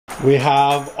We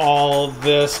have all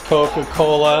this Coca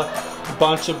Cola, a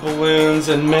bunch of balloons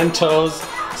and Mentos.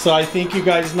 So I think you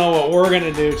guys know what we're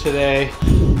gonna do today.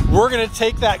 We're gonna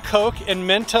take that Coke and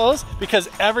Mentos because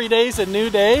every day's a new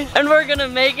day. And we're gonna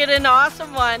make it an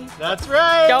awesome one. That's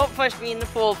right. Don't push me in the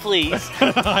pool, please.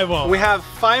 I won't. We have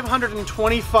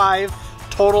 525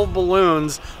 total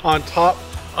balloons on top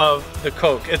of the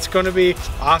Coke. It's gonna be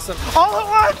awesome. All at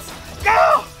once!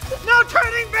 Go! No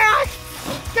turning back!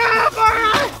 Go for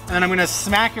it! And I'm gonna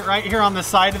smack it right here on the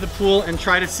side of the pool and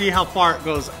try to see how far it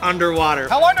goes underwater.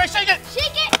 How long do I shake it?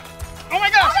 Shake it! Oh my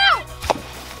gosh! Oh no!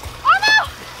 Oh no!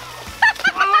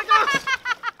 Oh my gosh!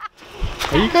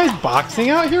 Are you guys boxing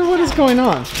out here? What is going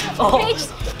on? Oh.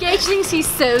 Gage thinks he's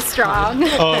so strong.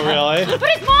 Oh really? But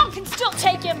his mom can still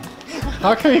take him.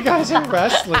 How come you guys are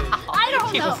wrestling? I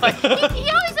don't know. He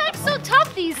always acts so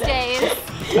tough these days.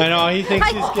 I know, he thinks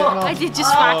he's getting all... I did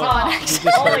just whack him on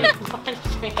accident.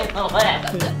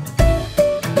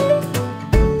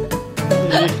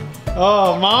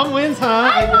 Oh, Mom wins, huh?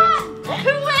 I won!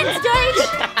 Who wins, Gage?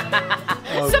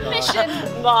 Oh, submission.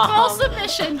 Mom. Full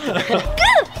submission.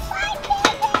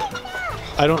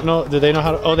 I don't know, do they know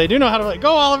how to... Oh, they do know how to...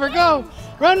 Go, Oliver, go!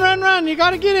 Run, run, run! You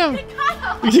gotta get him!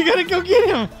 You gotta go get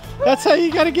him! That's how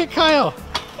you gotta get Kyle.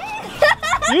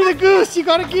 You're the goose, you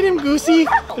gotta get him, Goosey.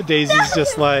 Daisy's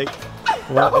just like,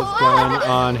 what is going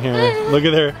on here? Look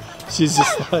at her. She's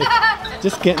just like,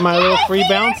 just getting my little free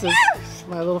bounces.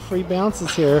 My little free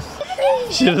bounces here.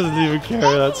 She doesn't even care,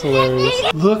 that's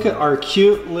hilarious. Look at our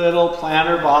cute little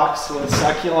planter box with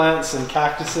succulents and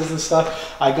cactuses and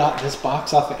stuff. I got this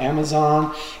box off of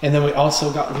Amazon, and then we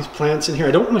also got these plants in here.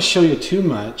 I don't want to show you too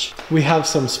much. We have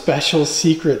some special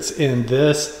secrets in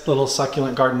this little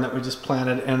succulent garden that we just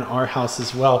planted in our house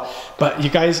as well. But you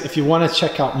guys, if you want to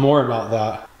check out more about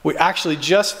that, we actually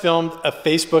just filmed a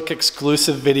Facebook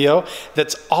exclusive video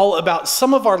that's all about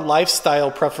some of our lifestyle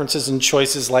preferences and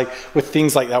choices, like with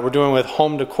things like that we're doing with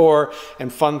home decor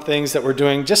and fun things that we're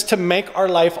doing just to make our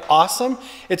life awesome.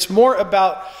 It's more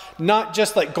about not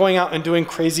just like going out and doing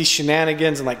crazy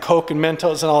shenanigans and like Coke and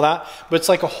Mentos and all that, but it's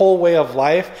like a whole way of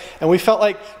life. And we felt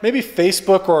like maybe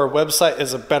Facebook or our website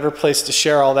is a better place to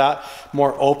share all that,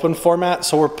 more open format.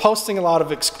 So we're posting a lot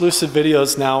of exclusive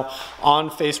videos now on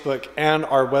Facebook and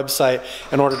our website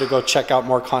in order to go check out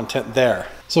more content there.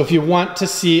 So if you want to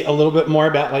see a little bit more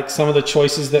about like some of the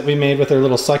choices that we made with our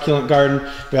little succulent garden,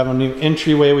 we have a new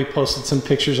entryway. We posted some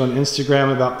pictures on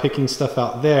Instagram about picking stuff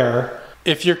out there.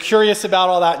 If you're curious about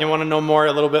all that and you want to know more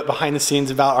a little bit behind the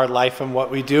scenes about our life and what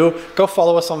we do, go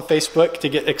follow us on Facebook to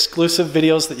get exclusive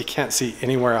videos that you can't see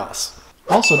anywhere else.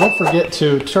 Also, don't forget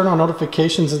to turn on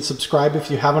notifications and subscribe if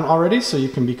you haven't already so you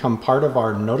can become part of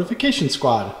our notification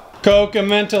squad. Coke and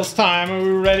Mentos time. Are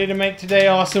we ready to make today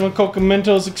awesome with Coke and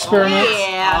Mentos experiments? Oh,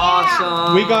 yeah.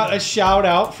 Awesome. We got a shout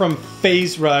out from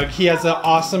FaZe Rug. He has an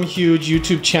awesome, huge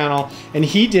YouTube channel, and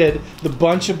he did the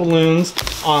bunch of balloons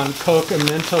on Coke and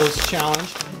Mentos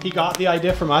challenge. He got the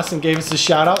idea from us and gave us a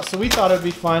shout out, so we thought it'd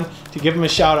be fun to give him a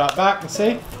shout out back and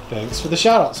say thanks for the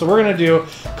shout out. So we're gonna do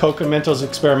Coke and Mentos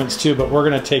experiments too, but we're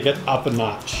gonna take it up a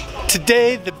notch.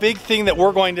 Today, the big thing that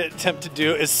we're going to attempt to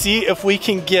do is see if we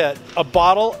can get a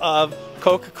bottle of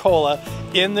Coca Cola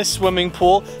in the swimming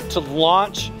pool to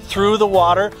launch through the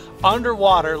water,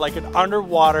 underwater, like an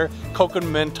underwater Coke and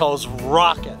Mentos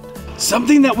rocket.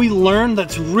 Something that we learned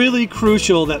that's really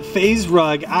crucial that FaZe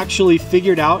Rug actually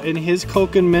figured out in his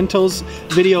Coke and Mentos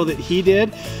video that he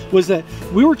did was that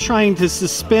we were trying to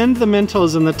suspend the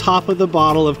Mentos in the top of the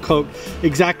bottle of Coke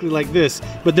exactly like this.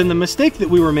 But then the mistake that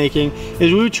we were making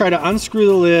is we would try to unscrew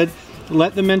the lid,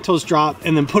 let the Mentos drop,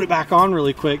 and then put it back on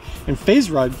really quick. And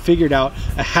FaZe Rug figured out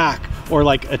a hack or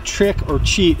like a trick or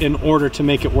cheat in order to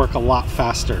make it work a lot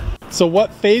faster. So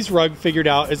what FaZe Rug figured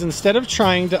out is instead of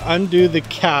trying to undo the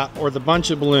cap or the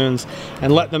bunch of balloons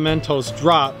and let the Mentos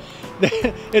drop,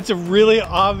 it's a really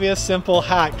obvious, simple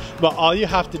hack, but all you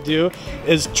have to do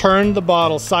is turn the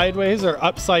bottle sideways or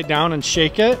upside down and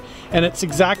shake it, and it's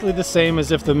exactly the same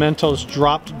as if the Mentos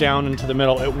dropped down into the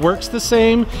middle. It works the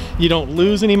same, you don't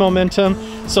lose any momentum.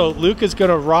 So Luke is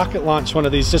gonna rocket launch one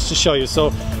of these just to show you. So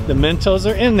the Mentos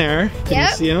are in there, can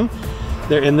you see them?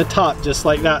 They're in the top just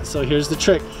like that. So here's the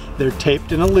trick. They're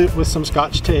taped in a loop with some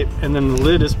Scotch tape, and then the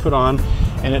lid is put on,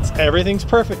 and everything's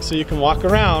perfect so you can walk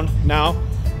around. Now,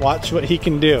 watch what he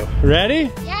can do. Ready?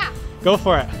 Yeah. Go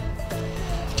for it.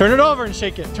 Turn it over and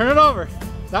shake it. Turn it over.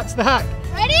 That's the hack.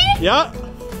 Ready? Yeah.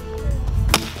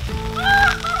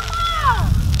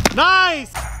 Oh!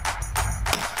 Nice!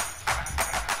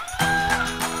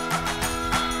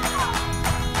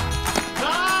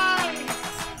 Nice!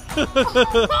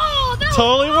 Oh, that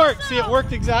Totally was worked. awesome. See, it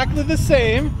worked exactly the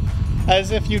same.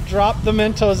 as if you dropped the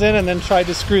Mentos in and then tried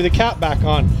to screw the cap back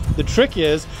on. The trick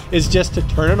is just to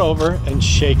turn it over and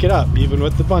shake it up, even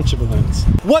with the bunch of balloons.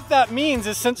 What that means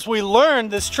is, since we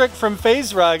learned this trick from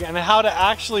Phase Rug and how to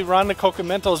actually run the Coke and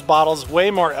Mentos bottles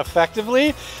way more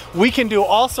effectively, we can do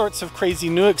all sorts of crazy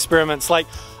new experiments, like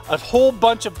a whole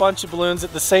bunch of balloons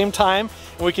at the same time,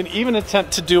 and we can even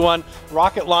attempt to do one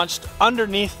rocket launched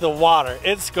underneath the water.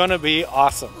 It's gonna be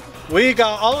awesome. We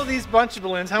got all of these bunch of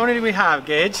balloons. How many do we have,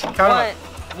 Gage? Count up.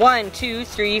 1, 2,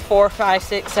 3, 4, 5,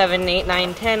 6, 7, 8,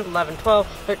 9, 10, 11, 12,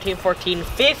 13, 14,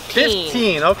 15.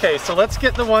 15, okay, so let's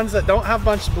get the ones that don't have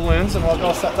bunch of balloons and we'll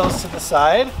go set those to the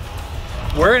side.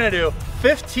 We're gonna do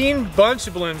 15 bunch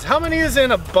of balloons. How many is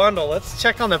in a bundle? Let's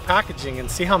check on the packaging and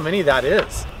see how many that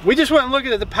is. We just went and looked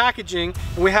at the packaging,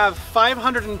 and we have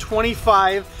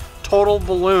 525 total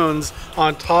balloons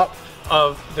on top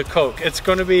of the Coke. It's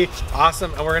gonna be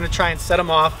awesome, and we're gonna try and set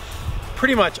them off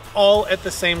pretty much all at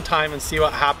the same time and see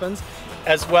what happens,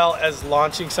 as well as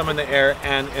launching some in the air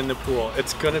and in the pool.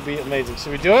 It's gonna be amazing.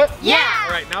 Should we do it? Yeah!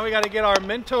 All right, now we gotta get our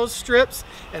Mentos strips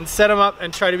and set them up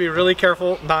and try to be really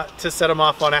careful not to set them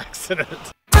off on accident.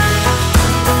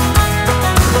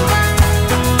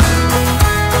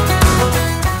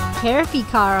 Careful,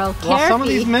 Carl. Careful. Well, some of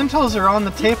these Mentos are on the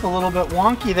tape a little bit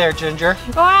wonky there, Ginger.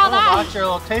 Wow, Watch your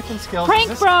little taping skills.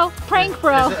 Prank bro, prank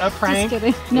bro. Is it a prank? Just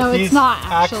kidding. No, it's not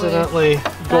actually. Accidentally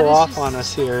go off on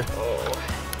us here.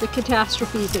 The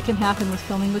catastrophes that can happen with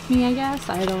filming with me, I guess.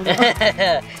 I don't know.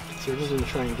 So we're just gonna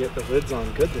try and get the lids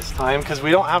on good this time, because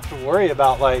we don't have to worry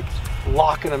about like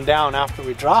locking them down after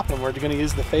we drop them. We're gonna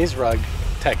use the Phase Rug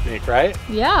technique, right?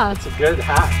 Yeah. It's a good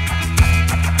hack.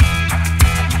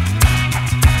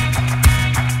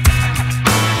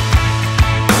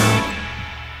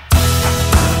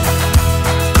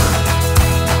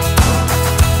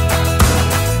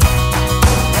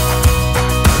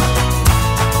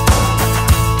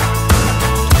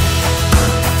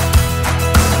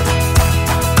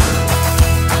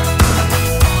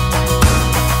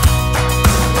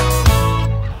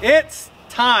 It's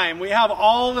time. We have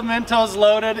all the Mentos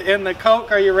loaded in the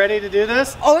Coke. Are you ready to do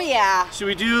this? Oh yeah. Should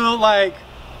we do like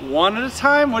one at a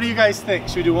time? What do you guys think?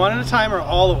 Should we do one at a time or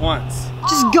all at once?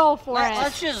 Just go for it.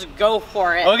 Let's just go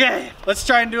for it. Okay, let's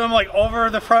try and do them like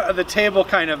over the front of the table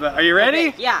kind of. Are you ready?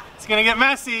 Okay, yeah. It's gonna get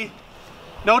messy.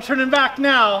 No turning back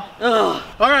now. Ugh.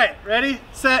 All right, ready,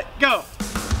 set, go.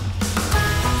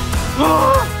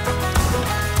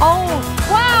 Oh,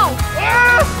 wow.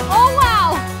 Oh,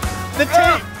 wow.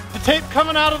 The tape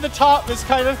coming out of the top is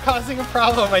kind of causing a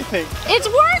problem, I think. It's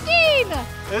working.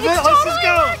 Is it's it? Let's just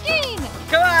go. Working.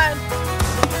 Come on.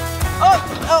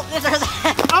 Oh, this is.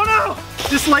 Oh no!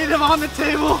 Just lay them on the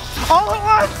table all at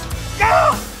once.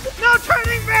 Go! No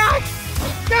turning back.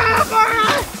 Go for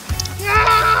it!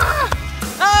 Yeah!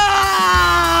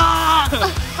 Ah!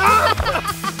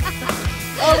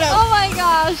 Oh no! Oh my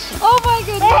gosh! Oh my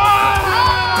goodness!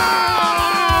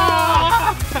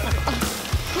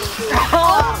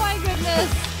 Oh my goodness!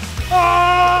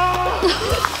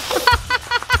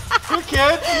 Two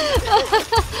kids.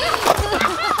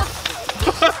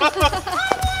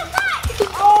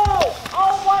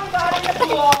 Oh, one got in the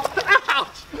pool.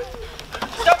 Ouch!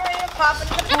 Somebody is popping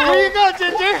in the pool. Here you go,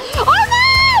 Ginger. Oh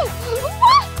no!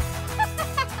 What?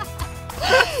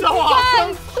 So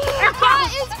awesome. That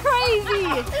is crazy.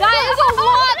 That is a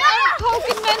lot of Coke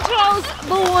and Mentos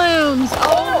balloons.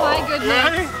 Oh my goodness.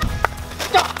 Ready?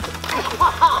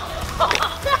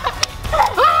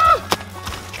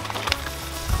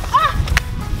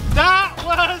 That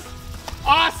was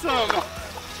awesome.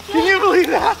 Can you believe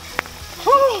that?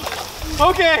 Whew.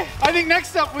 Okay, I think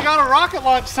next up we gotta rocket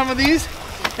launch some of these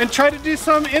and try to do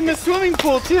some in the swimming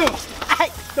pool too.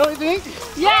 Don't you think?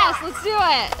 Yes, let's do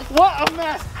it. What a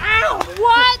mess. Ow!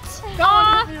 What? That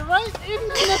one hit me right in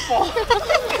the nipple.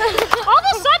 All of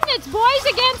a sudden it's boys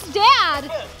against dad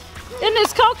in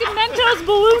this Coke and Mentos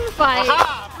balloon fight.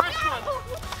 Aha, fresh one.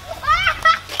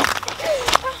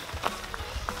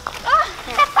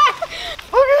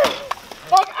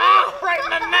 Okay. Ow, right in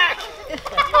the neck.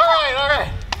 All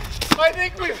right. I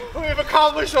think we've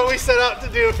accomplished what we set out to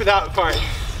do for that part.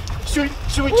 Should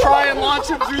we try and launch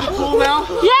him through the pool now?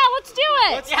 Yeah, let's do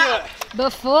it. Let's do it.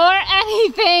 Before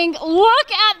anything,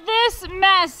 look at this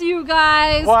mess, you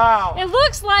guys. Wow. It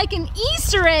looks like an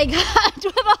Easter egg hunt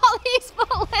with all these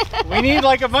balloons. We need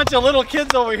like a bunch of little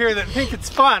kids over here that think it's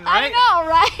fun, right? I know,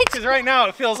 right? Because right now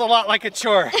it feels a lot like a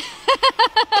chore.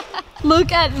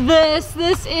 Look at this.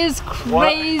 This is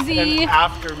crazy. What an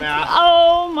aftermath.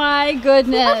 Oh my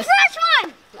goodness. Fresh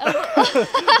one!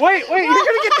 Wait, you're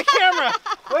gonna get the camera.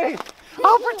 Wait,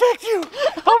 I'll protect you.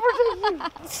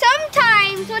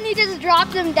 Sometimes when you just drop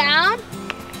them down,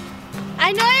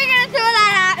 I know you're gonna throw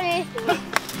that at me.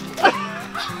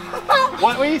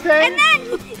 What were you saying? And then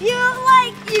you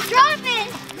drop it,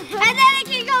 and then it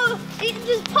can go. You can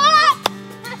just pull up.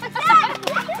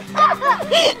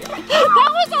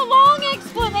 That was a long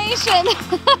explanation.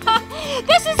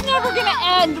 This is never gonna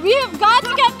end. We have got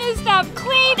to get this stuff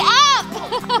cleaned up.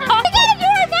 We gotta do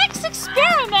our next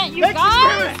experiment, you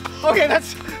guys. Okay,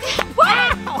 that's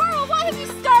Wow, Carl, what have you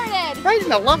started? right in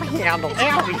the love handle.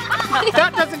 Owie.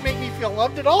 That doesn't make me feel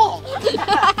loved at all.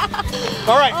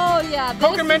 All right. Oh yeah, this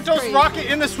Coke and is Mentos crazy. rocket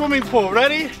in the swimming pool.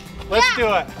 Ready? Let's do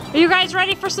it. Are you guys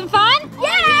ready for some fun?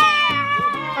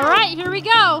 Yeah! All right, here we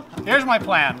go. Here's my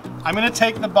plan. I'm gonna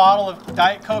take the bottle of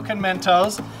Diet Coke and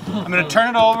Mentos. I'm gonna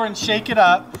turn it over and shake it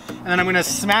up. And then I'm gonna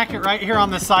smack it right here on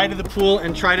the side of the pool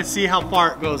and try to see how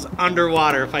far it goes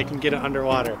underwater, if I can get it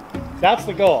underwater. That's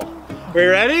the goal. Are you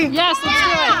ready? Yes, let's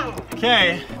do it.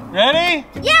 Okay, ready?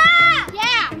 Yeah!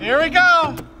 Yeah! Here we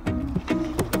go.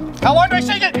 How long do I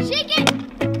shake it? Shake it!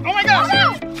 Oh my gosh! Oh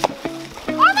no!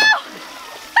 Oh no!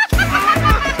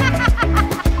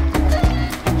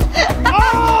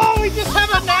 Oh, we just have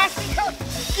a nasty Coke.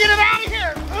 Get it out of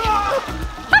here!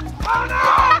 Oh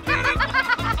no! Get it!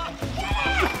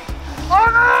 Oh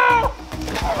no!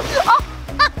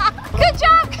 Good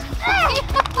job.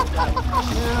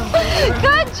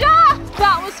 Good job.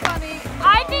 That was funny.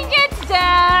 I think it's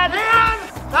dead. Man,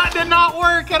 that did not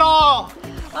work at all.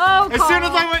 Oh, As soon as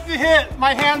Carl. I went to hit,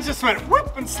 my hands just went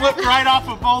whoop and slipped right off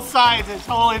of both sides. It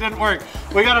totally didn't work.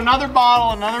 We got another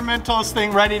bottle, another Mentos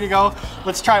thing ready to go.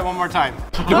 Let's try it one more time.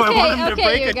 Do I want him to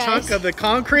break a chunk of the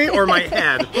concrete or my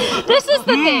head? This is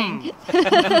the thing.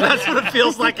 That's what it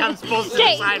feels like I'm supposed to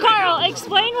Okay, decide. Carl,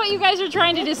 explain what you guys are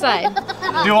trying to decide.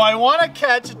 Do I want to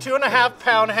catch a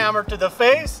 2.5-pound hammer to the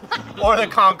face or the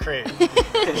concrete?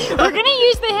 We're gonna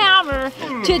use the hammer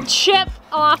to chip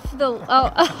off the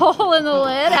a hole in the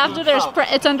lid after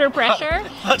it's under pressure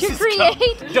Let's to just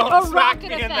create go. Don't a smack rocket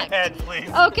me in the effect. head, please.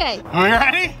 Okay. Are we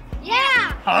ready?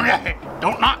 Yeah! Okay.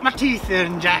 Don't knock my teeth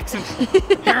in, Jackson.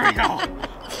 Here we go.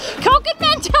 Coke and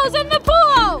Mentos in the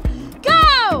pool.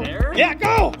 Go. There. Yeah,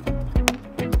 go.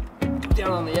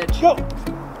 Down on the edge. Go.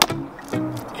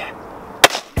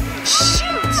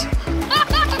 Shoot.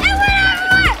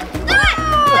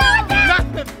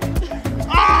 Nothing.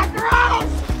 Ah,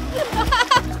 gross.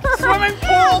 Swimming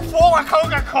pool full of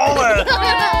Coca Cola.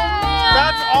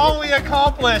 That's all we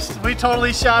accomplished. We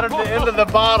totally shattered the end of the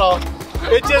bottle.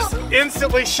 It just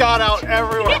instantly shot out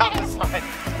everywhere outside.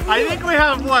 I think we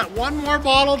have, what, one more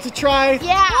bottle to try?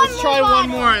 Yeah, Let's try one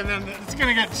more, and then it's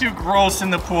gonna get too gross in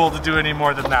the pool to do any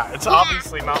more than that. It's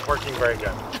obviously not working very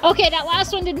good. Okay, that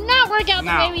last one did not work out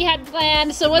the No. way we had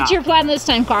planned. So what's No. your plan this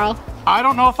time, Carl? I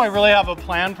don't know if I really have a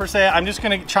plan per se. I'm just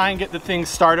gonna try and get the thing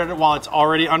started while it's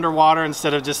already underwater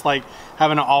instead of just like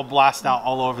having it all blast out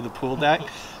all over the pool deck.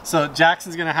 So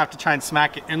Jackson's gonna have to try and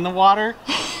smack it in the water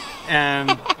and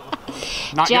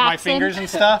not get my Jackson. fingers and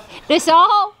stuff. This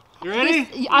all. You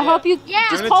ready? I hope you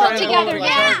just pull it together.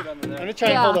 Yeah. Yeah. I'm gonna try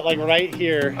and hold it like right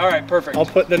here. All right, perfect. I'll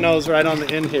put the nose right on the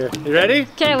end here. You ready?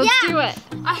 Okay, let's Yeah. do it.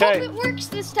 I hope Okay. it works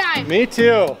this time. Me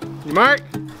too. You mark?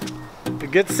 You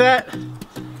get set?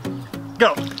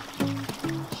 Go. Okay.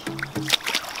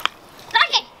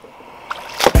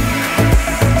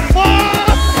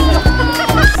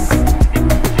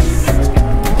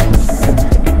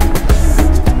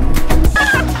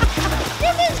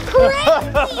 This is crazy. Look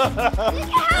at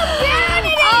how bad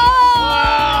it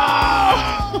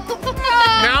is.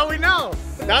 Now we know.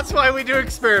 That's why we do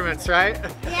experiments, right?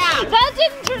 Yeah. That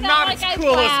didn't turn out Not like as I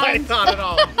cool as I planned. thought at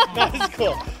all. That is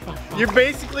cool. You're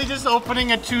basically just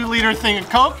opening a 2-liter thing of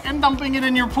Coke and dumping it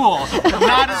in your pool.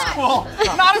 Not as cool.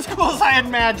 Not as cool as I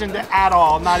imagined at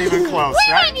all. Not even close,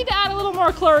 We might right? need to add a little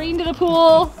more chlorine to the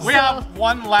pool. We have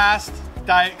one last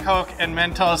Diet Coke and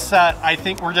Mentos set. I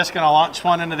think we're just gonna launch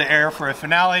one into the air for a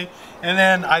finale. And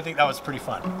then I think that was pretty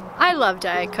fun. I love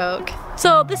Diet Coke.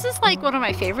 So this is like one of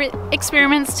my favorite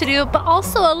experiments to do, but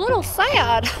also a little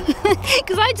sad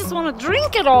because I just want to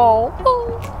drink it all.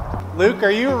 Luke,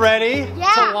 are you ready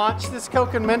Yeah. to launch this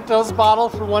Coke and Mentos bottle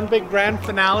for one big grand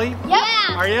finale?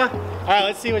 Yeah. Are you? All right,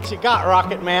 let's see what you got,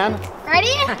 Rocket Man.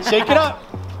 Ready? Shake it up.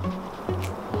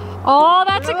 Oh,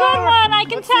 that's a good one. I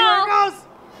can Let's see where tell. it goes.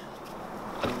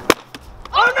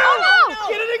 Oh no!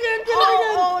 Get it again, get it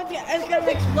again! Oh, it's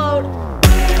gonna explode.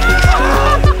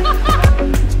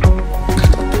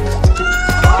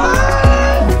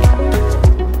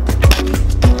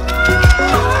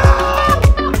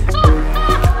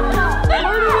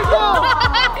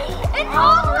 It's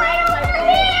all right over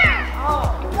here.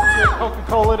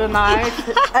 Coca-Cola tonight.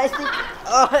 I think.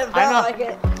 Oh, it I know. felt like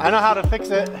it. I know how to fix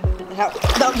it. No.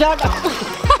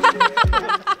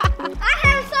 I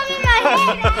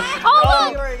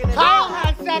Oh, look. Kyle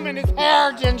has some in his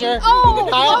hair, Ginger. Oh,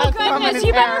 Kyle has some in goodness, his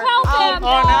you better hair. help him.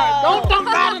 Oh, no. Don't dump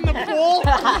that in the pool.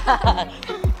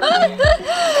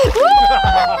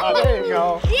 There you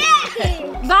go.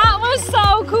 That was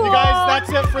so cool. You guys, that's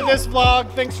it for this vlog.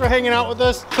 Thanks for hanging out with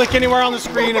us. Click anywhere on the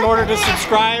screen in order to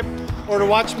subscribe or to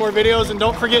watch more videos. And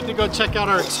don't forget to go check out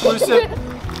our exclusive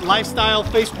lifestyle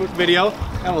Facebook video.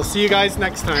 And we'll see you guys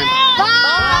next time.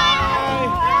 Bye.